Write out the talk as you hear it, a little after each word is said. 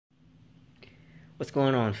What's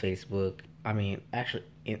going on, Facebook? I mean, actually,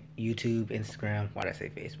 YouTube, Instagram. Why did I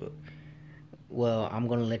say Facebook? Well, I'm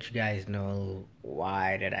gonna let you guys know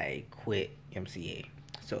why did I quit MCA.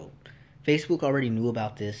 So, Facebook already knew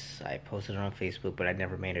about this. I posted it on Facebook, but I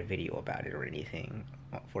never made a video about it or anything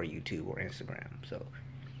for YouTube or Instagram. So,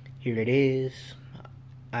 here it is.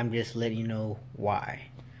 I'm just letting you know why.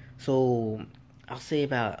 So, I'll say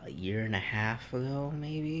about a year and a half ago,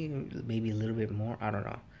 maybe a little bit more. I don't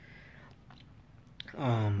know.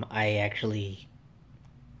 I actually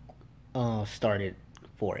started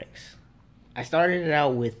Forex. I started it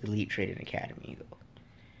out with Elite Trading Academy, though,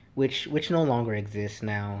 which no longer exists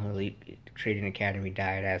now. Elite Trading Academy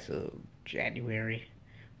died as of January,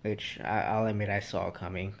 which I'll admit I saw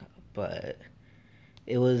coming, but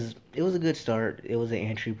it was a good start. It was an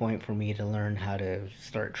entry point for me to learn how to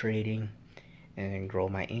start trading and grow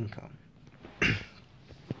my income.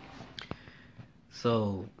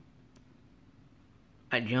 So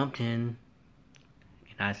I jumped in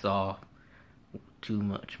and I saw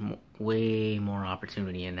way more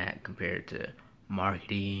opportunity in that compared to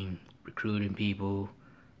marketing, recruiting people,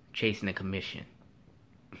 chasing a commission.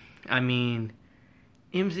 I mean,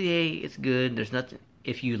 MCA is good. There's nothing.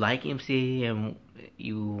 If you like MCA and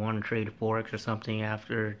you want to trade Forex or something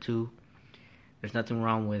after two, there's nothing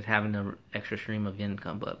wrong with having an extra stream of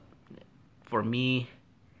income. But for me,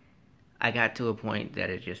 I got to a point that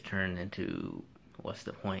it just turned into, what's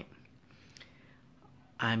the point?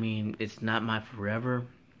 I mean, it's not my forever,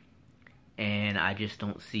 and I just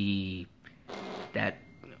don't see that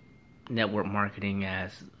network marketing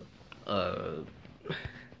as, well,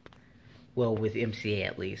 with MCA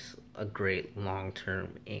at least, a great long-term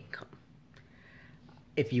income.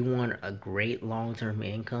 If you want a great long-term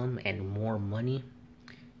income and more money,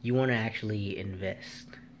 you want to actually invest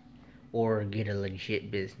or get a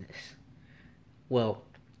legit business. Well,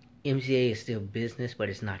 MCA is still business, but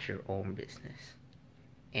it's not your own business.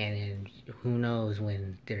 And who knows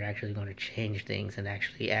when they're actually going to change things and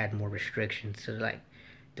actually add more restrictions to like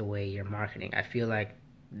the way you're marketing. I feel like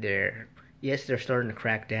they're starting to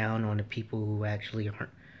crack down on the people who actually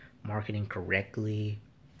aren't marketing correctly,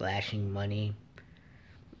 flashing money,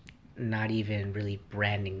 not even really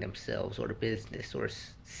branding themselves or the business or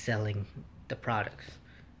selling the products.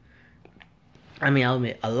 I mean, I'll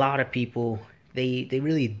admit, a lot of people, they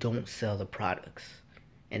really don't sell the products.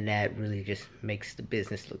 And that really just makes the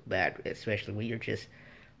business look bad, especially when you're just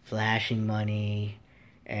flashing money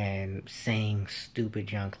and saying stupid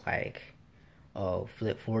junk like, oh,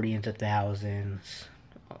 flip 40 into thousands.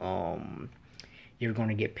 You're going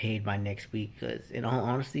to get paid by next week. Because in all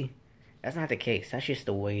honesty, that's not the case. That's just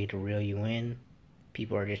a way to reel you in.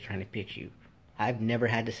 People are just trying to pitch you. I've never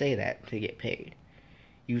had to say that to get paid.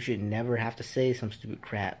 You should never have to say some stupid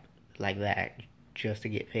crap like that just to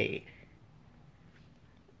get paid.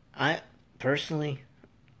 I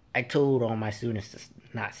told all my students to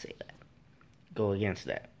not say that. Go against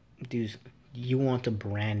that. Dudes, you want to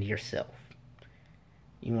brand yourself.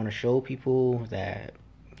 You want to show people that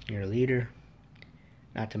you're a leader.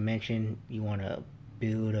 Not to mention, you want to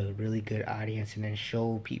build a really good audience and then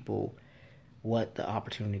show people what the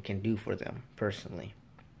opportunity can do for them personally.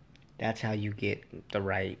 That's how you get the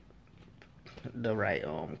right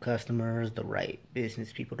customers, the right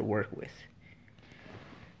business people to work with.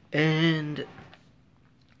 And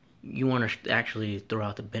you want to actually throw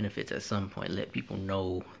out the benefits at some point. Let people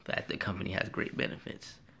know that the company has great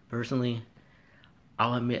benefits. Personally,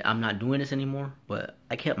 I'll admit I'm not doing this anymore, but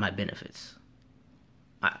I kept my benefits.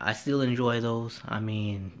 I still enjoy those. I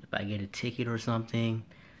mean, if I get a ticket or something,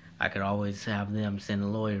 I could always have them send a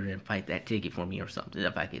lawyer and fight that ticket for me or something.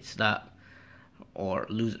 If I get stopped or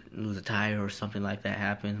lose a tire or something like that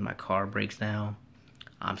happens, my car breaks down,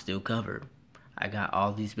 I'm still covered. I got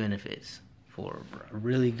all these benefits for a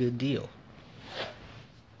really good deal.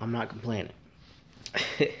 I'm not complaining.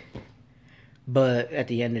 But at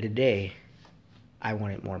the end of the day, I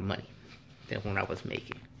wanted more money than what I was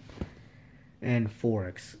making. And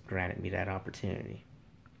Forex granted me that opportunity.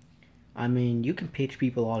 I mean, you can pitch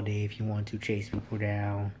people all day if you want to, chase people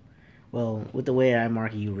down. Well, with the way I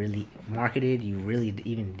marketed, you really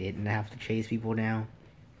even didn't have to chase people down.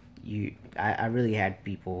 I really had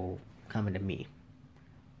people coming to me.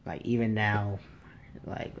 Like, even now,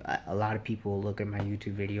 like, a lot of people look at my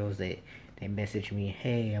YouTube videos, they message me,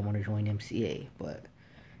 hey, I want to join MCA. But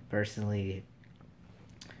personally,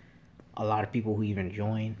 a lot of people who even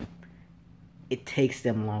join, it takes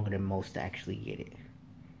them longer than most to actually get it.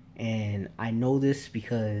 And I know this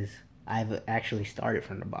because I've actually started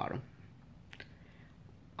from the bottom.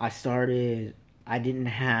 I didn't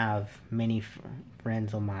have many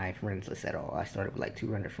friends on my friends list at all. I started with like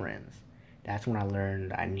 200 friends. That's when I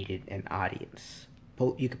learned I needed an audience.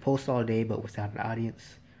 You could post all day, but without an audience,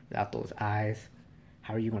 without those eyes,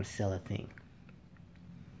 how are you going to sell a thing?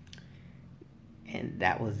 And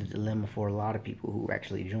that was the dilemma for a lot of people who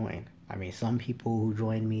actually joined. I mean, some people who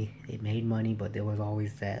joined me, they made money, but there was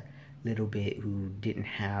always that little bit who didn't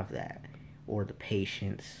have that or the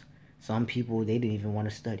patience. Some people, they didn't even want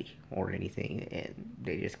to study or anything, and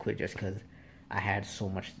they just quit just because I had so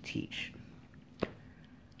much to teach.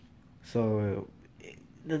 So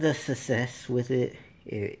the success with it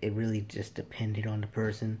really just depended on the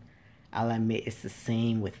person. I'll admit it's the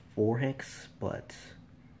same with Forex, but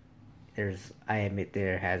I admit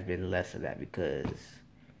there has been less of that because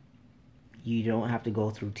you don't have to go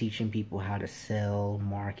through teaching people how to sell,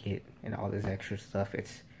 market, and all this extra stuff.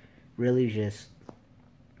 It's really just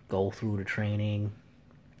go through the training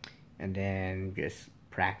and then just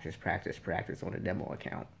practice on a demo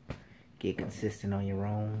account. Get consistent on your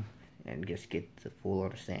own and just get the full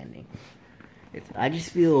understanding. I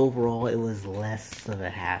just feel overall it was less of a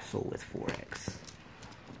hassle with Forex.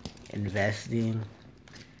 Investing,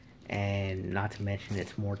 and not to mention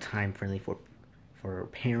it's more time friendly for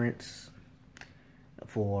parents,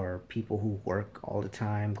 for people who work all the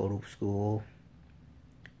time, go to school.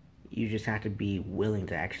 You just have to be willing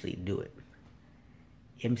to actually do it.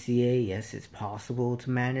 MCA, yes, it's possible to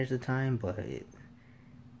manage the time, but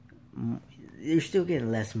you're still getting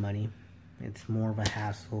less money. It's more of a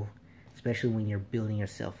hassle, especially when you're building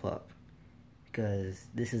yourself up, because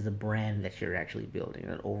this is the brand that you're actually building,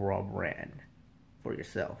 an overall brand for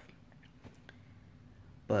yourself.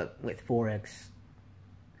 But with Forex,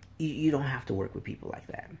 you don't have to work with people like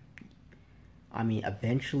that. I mean,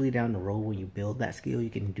 eventually down the road when you build that skill, you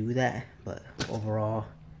can do that. But overall,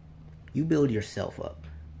 you build yourself up.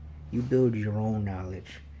 You build your own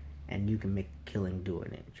knowledge, and you can make a killing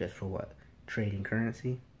doing it. Just for what? Trading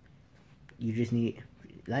currency? You just need,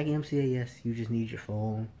 like MCA, yes, you just need your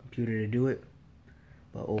phone, computer to do it.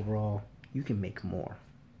 But overall, you can make more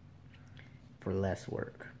for less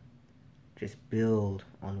work. Just build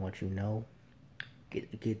on what you know.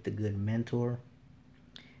 Get the good mentor.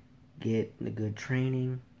 Get the good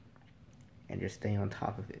training. And just stay on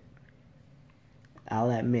top of it. I'll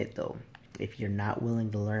admit though, if you're not willing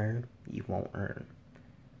to learn, you won't earn.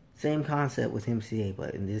 Same concept with MCA,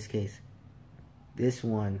 but in this case, this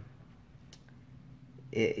one,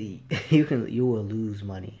 you will lose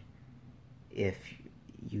money if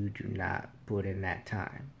you do not put in that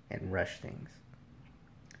time and rush things.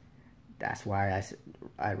 That's why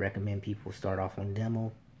I recommend people start off on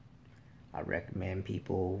demo. I recommend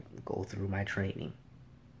people go through my training.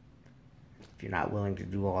 If you're not willing to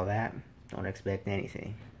do all that, don't expect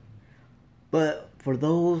anything. But for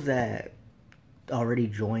those that already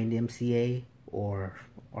joined MCA or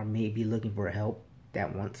maybe looking for help,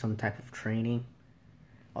 that want some type of training,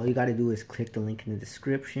 all you got to do is click the link in the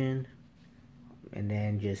description and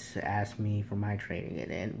then just ask me for my training,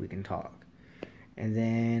 and then we can talk. And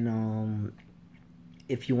then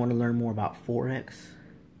if you want to learn more about Forex,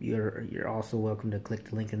 you're also welcome to click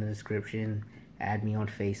the link in the description, add me on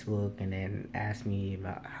Facebook, and then ask me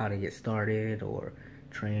about how to get started or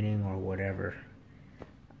training or whatever.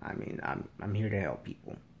 I mean, I'm here to help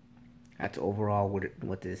people. That's overall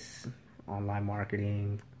what this online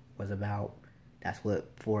marketing was about. That's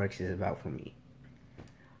what Forex is about for me.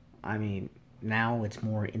 I mean, now it's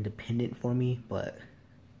more independent for me, but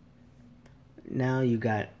now I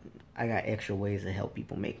got extra ways to help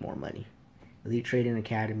people make more money. Elite Trading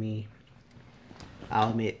Academy,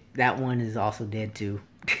 I'll admit, that one is also dead too.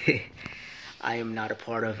 I am not a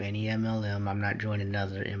part of any MLM. I'm not joining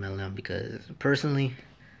another MLM because personally,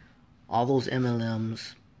 all those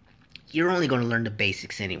MLMs, you're only going to learn the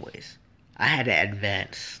basics anyways. I had to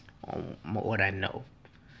advance on what I know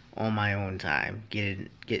on my own time.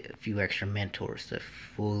 Get a few extra mentors to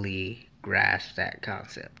fully grasp that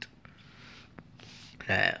concept.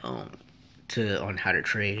 On how to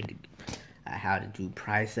trade, how to do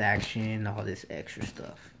price action, all this extra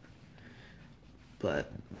stuff.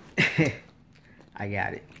 But I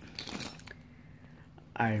got it.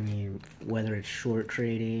 I mean, whether it's short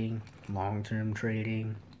trading, long-term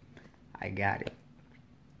trading, I got it.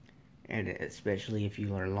 And especially if you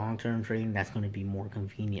learn long-term trading, that's going to be more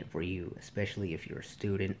convenient for you, especially if you're a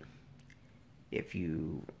student, if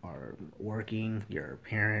you are working, you're a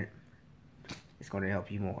parent. It's going to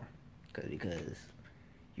help you more because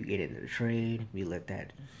you get into the trade, you let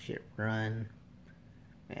that shit run,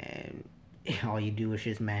 and all you do is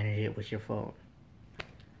just manage it with your phone.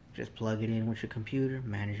 Just plug it in with your computer,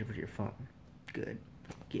 manage it with your phone. Good.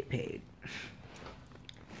 Get paid.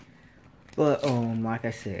 But like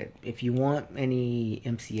I said, if you want any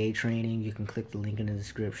MCA training, you can click the link in the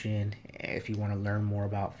description. If you want to learn more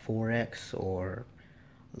about Forex or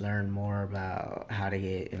learn more about how to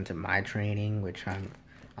get into my training, which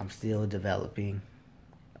I'm still developing,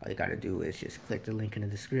 all you gotta do is just click the link in the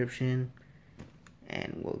description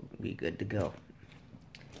and we'll be good to go.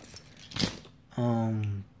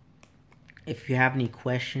 If you have any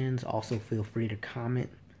questions, also feel free to comment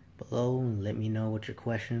below and let me know what your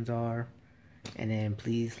questions are. And then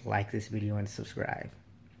please like this video and subscribe.